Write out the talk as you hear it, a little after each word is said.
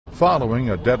Following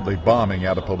a deadly bombing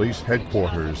at a police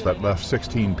headquarters that left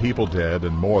 16 people dead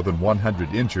and more than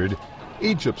 100 injured,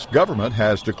 Egypt's government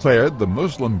has declared the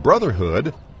Muslim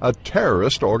Brotherhood a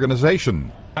terrorist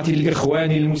organization.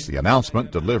 The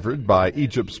announcement, delivered by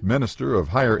Egypt's Minister of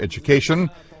Higher Education,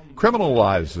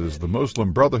 criminalizes the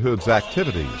Muslim Brotherhood's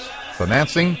activities,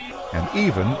 financing, and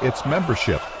even its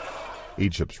membership.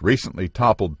 Egypt's recently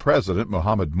toppled President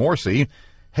Mohamed Morsi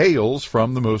hails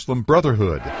from the Muslim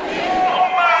Brotherhood.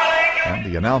 And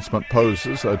the announcement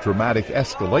poses a dramatic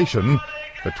escalation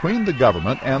between the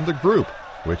government and the group,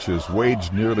 which has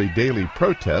waged nearly daily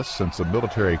protests since a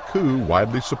military coup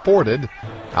widely supported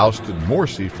ousted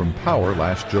Morsi from power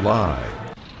last July.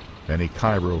 Many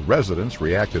Cairo residents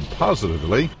reacted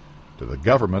positively to the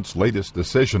government's latest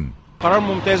decision.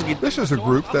 This is a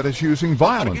group that is using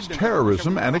violence,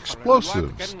 terrorism, and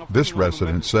explosives. This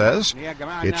resident says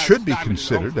it should be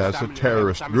considered as a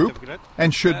terrorist group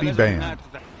and should be banned.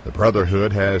 The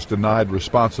Brotherhood has denied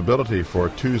responsibility for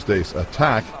Tuesday's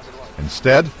attack.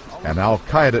 Instead, an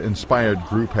al-Qaeda-inspired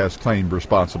group has claimed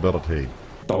responsibility.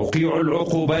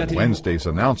 In Wednesday's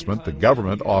announcement, the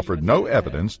government offered no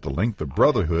evidence to link the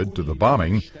Brotherhood to the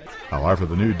bombing. However,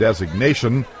 the new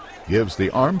designation gives the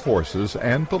armed forces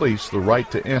and police the right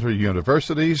to enter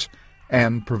universities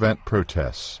and prevent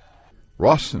protests.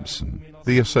 Ross Simpson,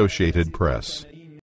 The Associated Press.